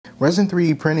Resin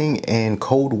 3D printing and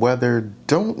cold weather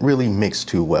don't really mix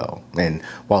too well. And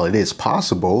while it is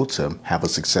possible to have a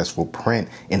successful print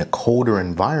in a colder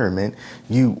environment,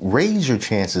 you raise your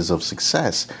chances of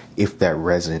success if that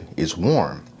resin is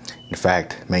warm. In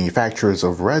fact, manufacturers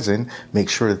of resin make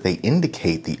sure that they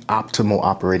indicate the optimal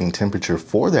operating temperature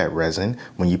for that resin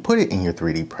when you put it in your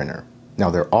 3D printer. Now,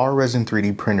 there are Resin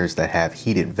 3D printers that have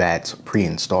heated vats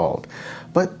pre-installed,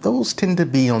 but those tend to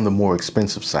be on the more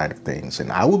expensive side of things,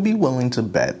 and I would be willing to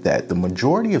bet that the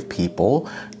majority of people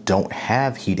don't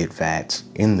have heated vats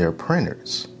in their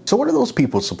printers. So what are those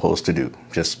people supposed to do?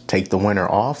 Just take the winter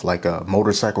off like a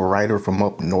motorcycle rider from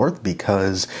up north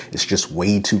because it's just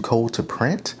way too cold to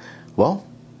print? Well,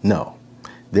 no.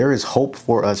 There is hope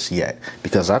for us yet,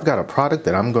 because I've got a product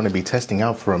that I'm going to be testing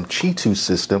out from Chitu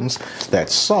Systems that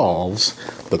solves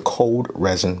the cold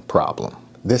resin problem.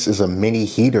 This is a mini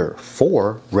heater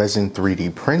for Resin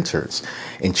 3D printers,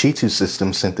 and Chitu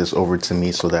Systems sent this over to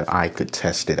me so that I could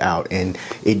test it out, and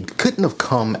it couldn't have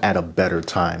come at a better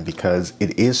time because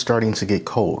it is starting to get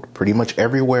cold pretty much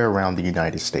everywhere around the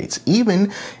United States.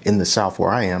 Even in the South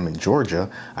where I am in Georgia,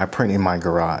 I print in my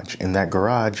garage, and that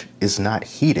garage is not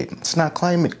heated. It's not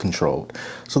climate controlled.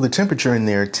 So the temperature in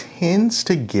there tends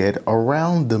to get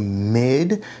around the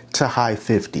mid to high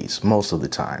 50s most of the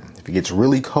time. If it gets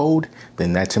really cold,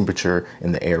 then that temperature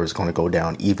in the air is going to go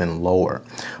down even lower.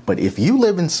 But if you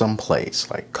live in some place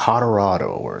like Colorado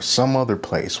or some other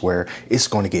place where it's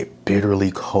going to get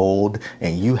bitterly cold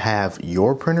and you have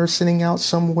your printer sitting out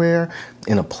somewhere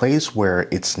in a place where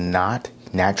it's not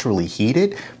naturally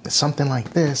heated, something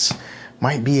like this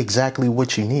might be exactly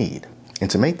what you need. And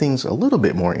to make things a little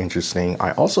bit more interesting, I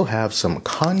also have some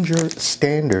Conjure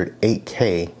Standard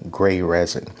 8K gray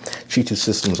resin. Chitu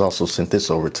Systems also sent this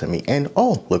over to me. And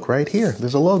oh, look right here.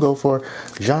 There's a logo for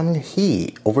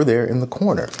He over there in the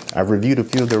corner. I've reviewed a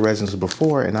few of their resins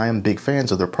before, and I am big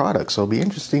fans of their products. So it'll be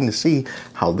interesting to see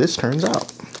how this turns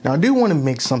out. Now, I do want to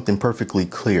make something perfectly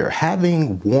clear.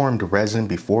 Having warmed resin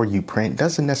before you print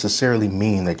doesn't necessarily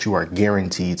mean that you are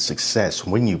guaranteed success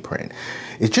when you print.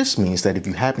 It just means that if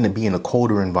you happen to be in a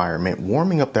colder environment,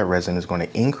 warming up that resin is going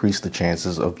to increase the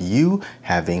chances of you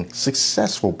having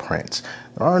successful prints.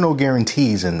 There are no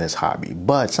guarantees in this hobby,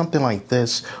 but something like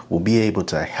this will be able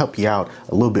to help you out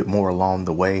a little bit more along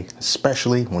the way,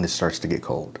 especially when it starts to get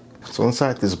cold. So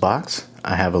inside this box,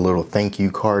 I have a little thank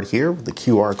you card here with the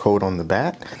QR code on the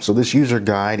back. So this user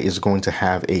guide is going to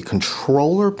have a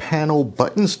controller panel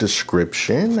buttons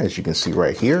description, as you can see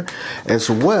right here, as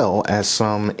well as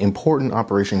some important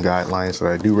operation guidelines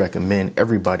that I do recommend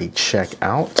everybody check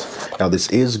out. Now this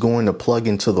is going to plug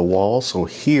into the wall, so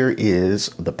here is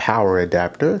the power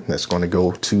adapter that's going to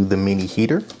go to the mini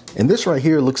heater. And this right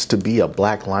here looks to be a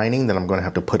black lining that I'm going to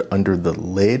have to put under the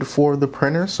lid for the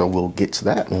printer. So we'll get to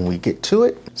that when we get to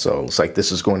it. So it looks like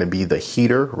this is going to be the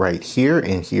heater right here.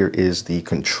 And here is the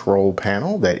control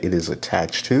panel that it is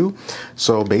attached to.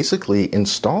 So basically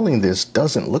installing this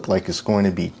doesn't look like it's going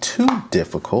to be too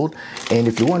difficult. And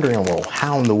if you're wondering, well,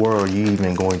 how in the world are you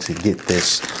even going to get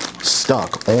this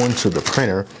stuck onto the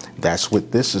printer? That's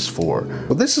what this is for.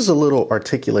 Well, this is a little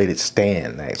articulated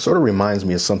stand that sort of reminds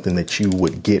me of something that you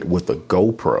would get with a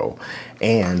GoPro.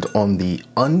 And on the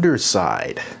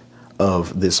underside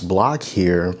of this block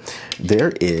here,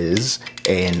 there is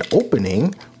an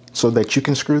opening so that you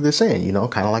can screw this in, you know,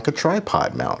 kind of like a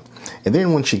tripod mount. And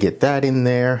then once you get that in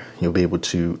there, you'll be able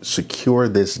to secure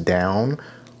this down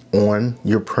on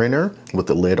your printer with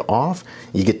the lid off.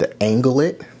 You get to angle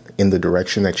it in the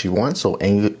direction that you want, so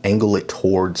angle it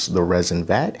towards the resin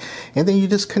vat, and then you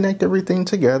just connect everything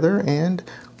together and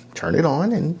turn it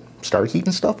on and start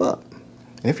heating stuff up.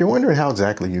 And if you're wondering how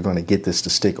exactly you're going to get this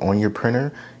to stick on your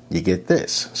printer, you get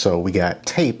this. So we got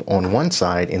tape on one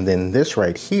side, and then this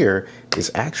right here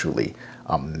is actually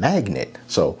a magnet.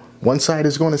 So one side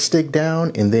is going to stick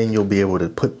down, and then you'll be able to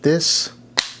put this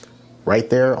right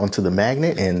there onto the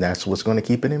magnet, and that's what's going to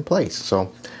keep it in place.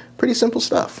 So pretty simple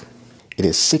stuff. It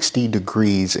is 60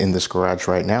 degrees in this garage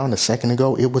right now, and a second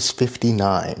ago it was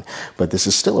 59. But this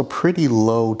is still a pretty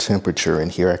low temperature in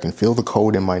here. I can feel the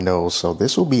cold in my nose, so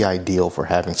this will be ideal for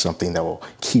having something that will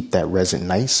keep that resin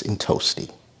nice and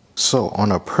toasty. So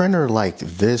on a printer like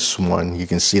this one, you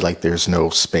can see like there's no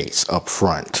space up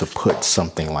front to put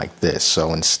something like this.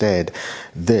 So instead,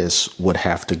 this would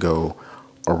have to go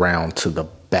around to the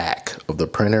back of the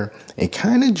printer. It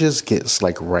kind of just gets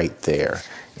like right there.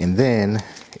 And then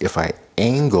if I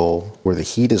angle where the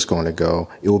heat is going to go,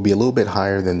 it will be a little bit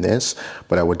higher than this,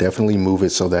 but I would definitely move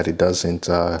it so that it doesn't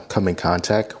come in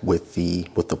contact with the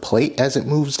plate as it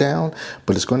moves down,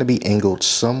 but it's going to be angled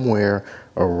somewhere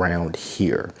around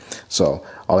here. So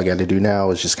all I got to do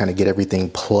now is just kind of get everything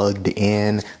plugged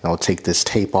in, and I'll take this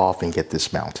tape off and get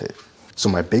this mounted. So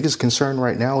my biggest concern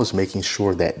right now is making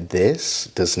sure that this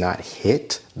does not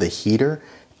hit the heater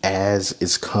as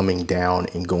it's coming down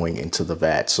and going into the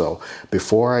vat. So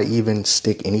before I even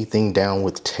stick anything down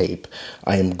with tape,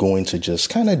 I am going to just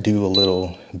kind of do a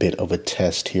little bit of a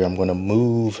test here. I'm going to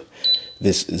move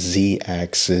this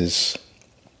Z-axis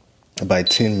by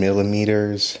 10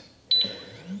 millimeters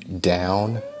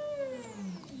down,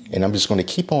 and I'm just going to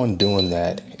keep on doing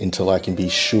that until I can be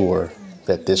sure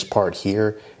that this part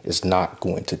here is not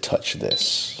going to touch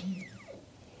this.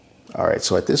 All right,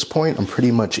 so at this point, I'm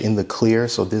pretty much in the clear.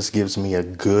 So this gives me a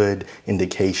good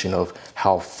indication of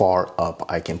how far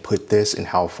up I can put this and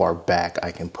how far back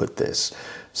I can put this.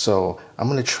 So I'm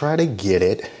gonna try to get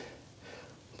it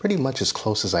pretty much as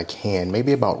close as I can,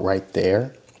 maybe about right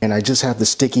there. And I just have the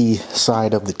sticky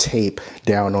side of the tape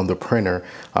down on the printer.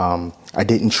 I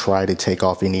didn't try to take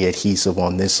off any adhesive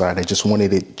on this side. I just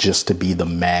wanted it just to be the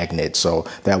magnet. So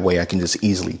that way I can just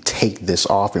easily take this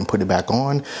off and put it back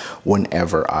on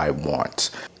whenever I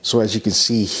want. So as you can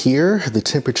see here, the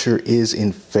temperature is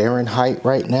in Fahrenheit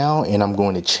right now, and I'm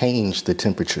going to change the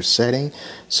temperature setting.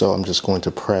 So I'm just going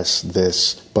to press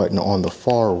this button on the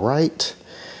far right.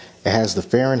 It has the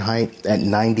Fahrenheit at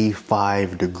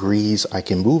 95 degrees. I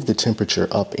can move the temperature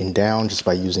up and down just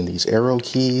by using these arrow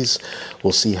keys.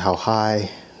 We'll see how high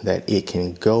that it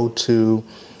can go to.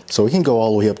 So it can go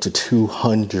all the way up to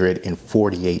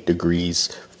 248 degrees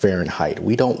Fahrenheit.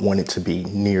 We don't want it to be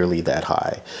nearly that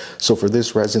high. So for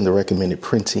this resin, the recommended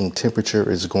printing temperature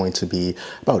is going to be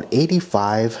about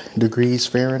 85 degrees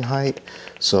Fahrenheit.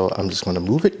 So I'm just going to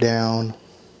move it down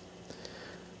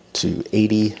to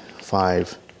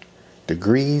 85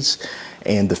 degrees,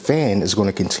 and the fan is going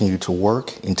to continue to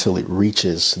work until it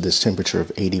reaches this temperature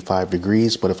of 85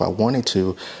 degrees. But if I wanted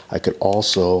to, I could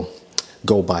also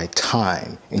go by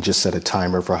time and just set a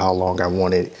timer for how long I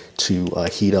want it to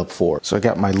heat up for. So I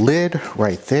got my lid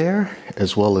right there,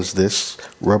 as well as this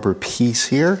rubber piece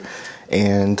here,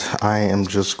 and I am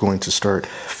just going to start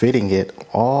fitting it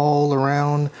all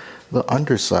around the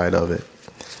underside of it.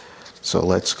 So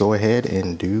let's go ahead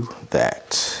and do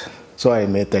that. So I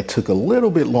admit that took a little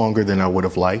bit longer than I would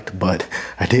have liked, but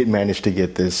I did manage to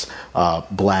get this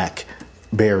black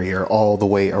barrier all the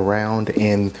way around,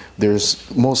 and there's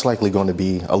most likely going to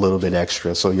be a little bit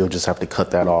extra, so you'll just have to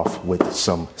cut that off with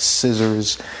some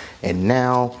scissors. And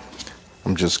now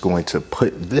I'm just going to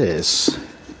put this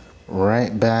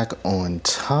right back on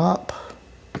top,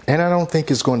 and I don't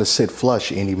think it's going to sit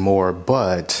flush anymore,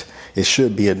 but it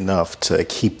should be enough to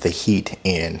keep the heat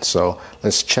in. So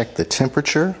let's check the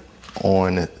temperature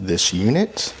on this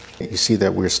unit. You see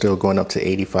that we're still going up to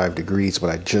 85 degrees, but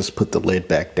I just put the lid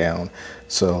back down.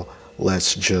 So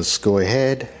let's just go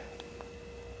ahead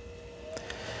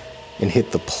and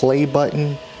hit the play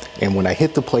button. And when I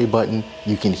hit the play button,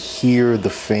 you can hear the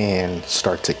fan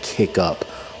start to kick up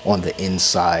on the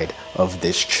inside of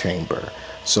this chamber.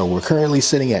 So we're currently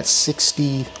sitting at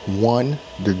 61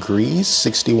 degrees,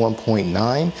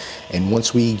 61.9. And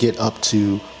once we get up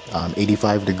to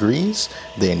 85 degrees,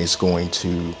 then it's going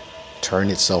to turn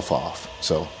itself off.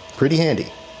 So pretty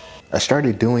handy. I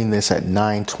started doing this at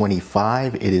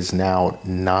 9:25. It is now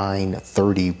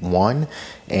 9:31,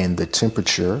 and the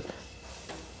temperature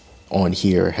on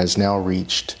here has now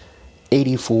reached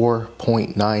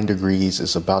 84.9 degrees.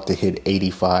 Is about to hit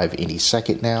 85 any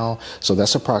second now. So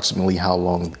that's approximately how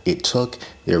long it took.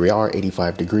 There we are,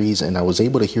 85 degrees, and I was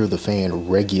able to hear the fan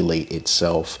regulate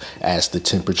itself as the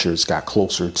temperatures got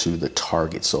closer to the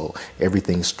target. So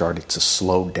everything started to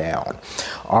slow down.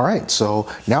 All right, so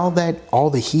now that all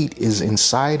the heat is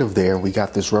inside of there, we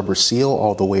got this rubber seal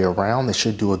all the way around. That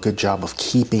should do a good job of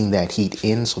keeping that heat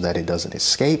in so that it doesn't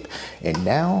escape. And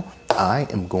now I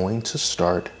am going to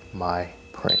start my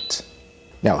print.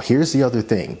 Now here's the other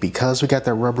thing, because we got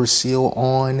that rubber seal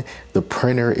on, the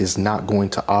printer is not going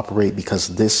to operate because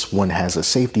this one has a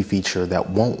safety feature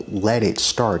that won't let it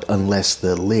start unless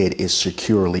the lid is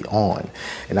securely on.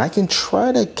 And I can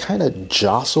try to kind of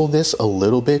jostle this a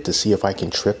little bit to see if I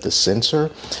can trip the sensor,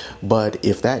 but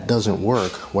if that doesn't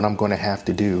work, what I'm going to have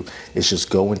to do is just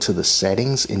go into the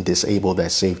settings and disable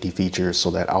that safety feature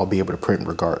so that I'll be able to print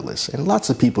regardless. And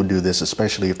lots of people do this,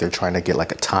 especially if they're trying to get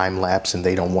like a time lapse and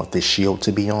they don't want this shield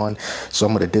to be on. So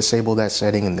I'm going to disable that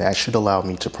setting, and that should allow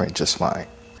me to print just fine.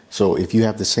 So if you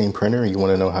have the same printer and you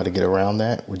want to know how to get around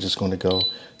that, we're just going to go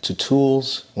to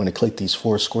Tools. I'm going to click these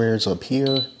four squares up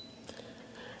here.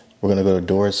 We're going to go to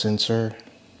Door Sensor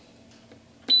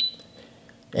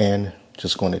and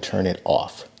just going to turn it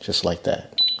off just like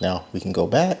that. Now we can go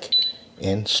back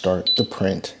and start the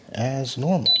print as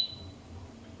normal.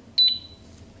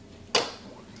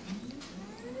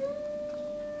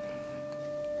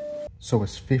 So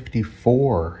it's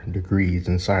 54 degrees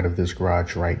inside of this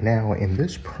garage right now, and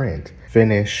this print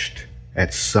finished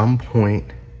at some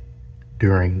point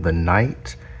during the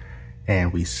night.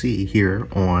 And we see here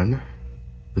on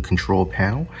the control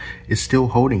panel, it's still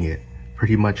holding it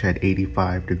pretty much at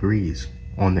 85 degrees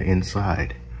on the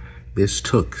inside. This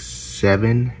took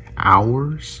 7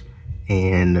 hours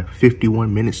and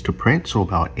 51 minutes to print, so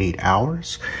about 8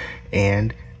 hours,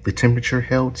 and the temperature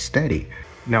held steady.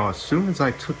 Now, as soon as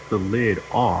I took the lid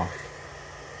off,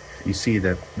 you see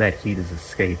that that heat is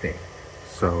escaping.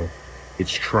 So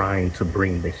it's trying to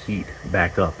bring the heat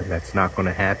back up, and that's not going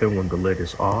to happen when the lid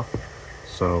is off.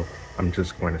 So I'm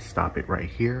just going to stop it right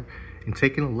here. And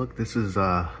taking a look, this is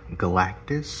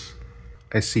Galactus.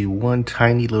 I see one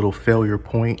tiny little failure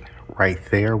point right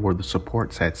there where the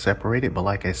supports had separated. But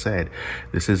like I said,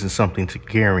 this isn't something to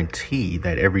guarantee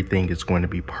that everything is going to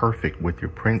be perfect with your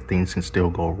print. Things can still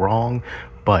go wrong,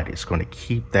 but it's going to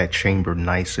keep that chamber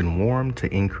nice and warm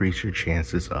to increase your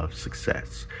chances of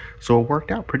success. So it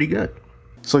worked out pretty good.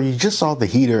 So you just saw the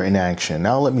heater in action.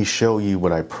 Now let me show you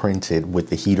what I printed with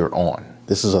the heater on.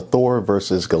 This is a Thor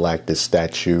versus Galactus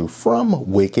statue from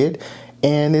Wicked,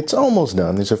 and it's almost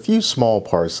done. There's a few small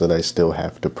parts that I still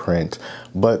have to print,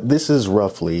 but this is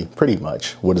roughly pretty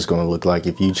much what it's going to look like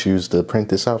if you choose to print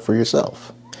this out for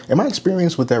yourself. And my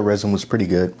experience with that resin was pretty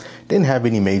good. Didn't have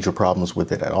any major problems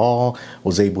with it at all.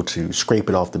 Was able to scrape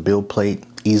it off the build plate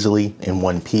easily in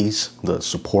one piece. The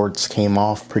supports came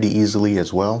off pretty easily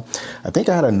as well. I think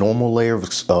I had a normal layer of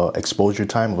exposure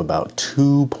time of about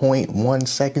 2.1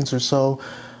 seconds or so.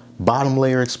 Bottom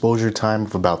layer exposure time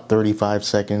of about 35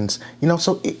 seconds. You know,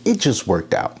 so it just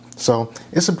worked out. So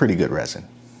it's a pretty good resin.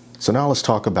 So now let's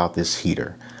talk about this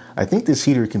heater. I think this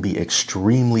heater can be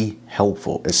extremely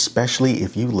helpful, especially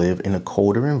if you live in a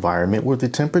colder environment where the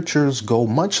temperatures go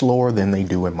much lower than they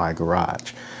do in my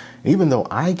garage. Even though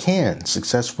I can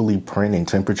successfully print in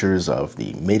temperatures of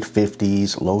the mid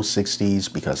 50s, low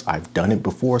 60s, because I've done it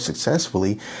before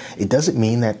successfully, it doesn't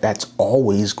mean that that's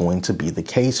always going to be the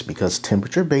case, because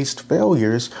temperature-based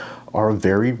failures are a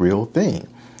very real thing.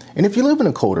 And if you live in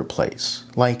a colder place,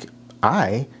 like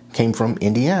I came from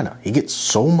Indiana, it gets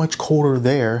so much colder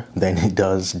there than it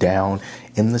does down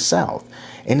in the South.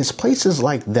 And it's places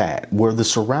like that where the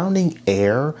surrounding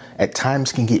air at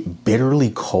times can get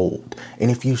bitterly cold.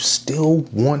 And if you still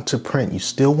want to print, you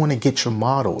still want to get your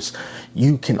models,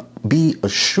 you can be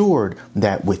assured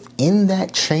that within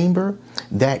that chamber,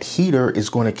 that heater is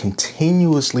going to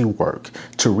continuously work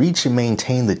to reach and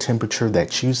maintain the temperature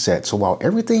that you set. So while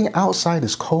everything outside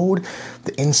is cold,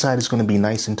 the inside is going to be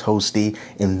nice and toasty,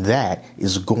 and that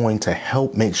is going to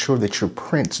help make sure that your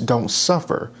prints don't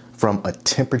suffer from a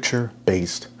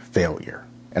temperature-based failure.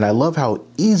 And I love how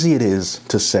easy it is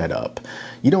to set up.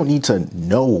 You don't need to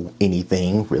know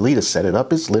anything really to set it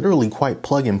up. It's literally quite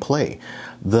plug and play.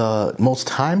 The most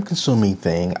time-consuming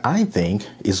thing, I think,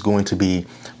 is going to be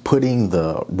putting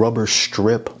the rubber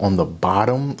strip on the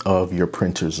bottom of your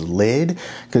printer's lid,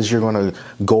 because you're going to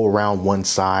go around one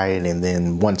side and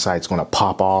then one side's going to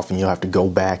pop off and you'll have to go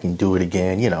back and do it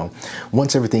again. You know,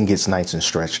 once everything gets nice and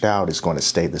stretched out, it's going to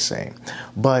stay the same.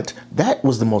 But that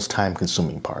was the most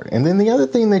time-consuming part. And then the other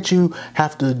thing that you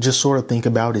have to just sort of think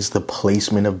about is the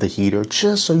placement of the heater,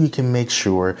 just so you can make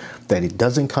sure that it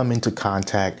doesn't come into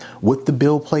contact with the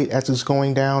build plate as it's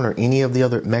going down, or any of the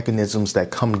other mechanisms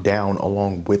that come down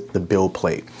along with the build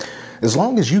plate. As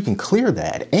long as you can clear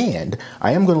that, and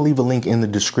I am going to leave a link in the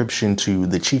description to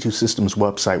the Chitu Systems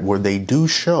website where they do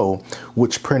show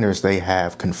which printers they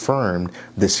have confirmed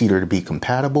this heater to be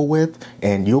compatible with,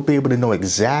 and you'll be able to know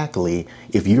exactly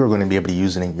if you're going to be able to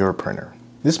use it in your printer.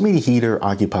 This mini heater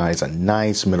occupies a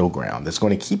nice middle ground that's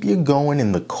going to keep you going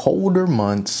in the colder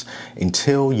months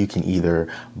until you can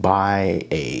either buy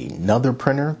another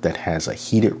printer that has a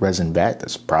heated resin vat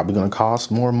that's probably going to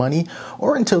cost more money,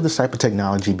 or until this type of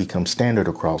technology becomes standard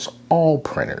across all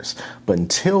printers. But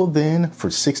until then, for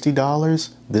 $60,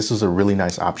 this is a really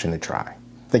nice option to try.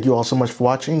 Thank you all so much for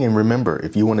watching, and remember,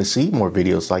 if you want to see more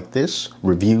videos like this,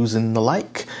 reviews and the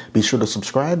like, be sure to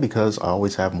subscribe, because I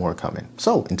always have more coming.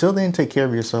 So until then, take care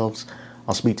of yourselves.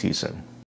 I'll speak to you soon.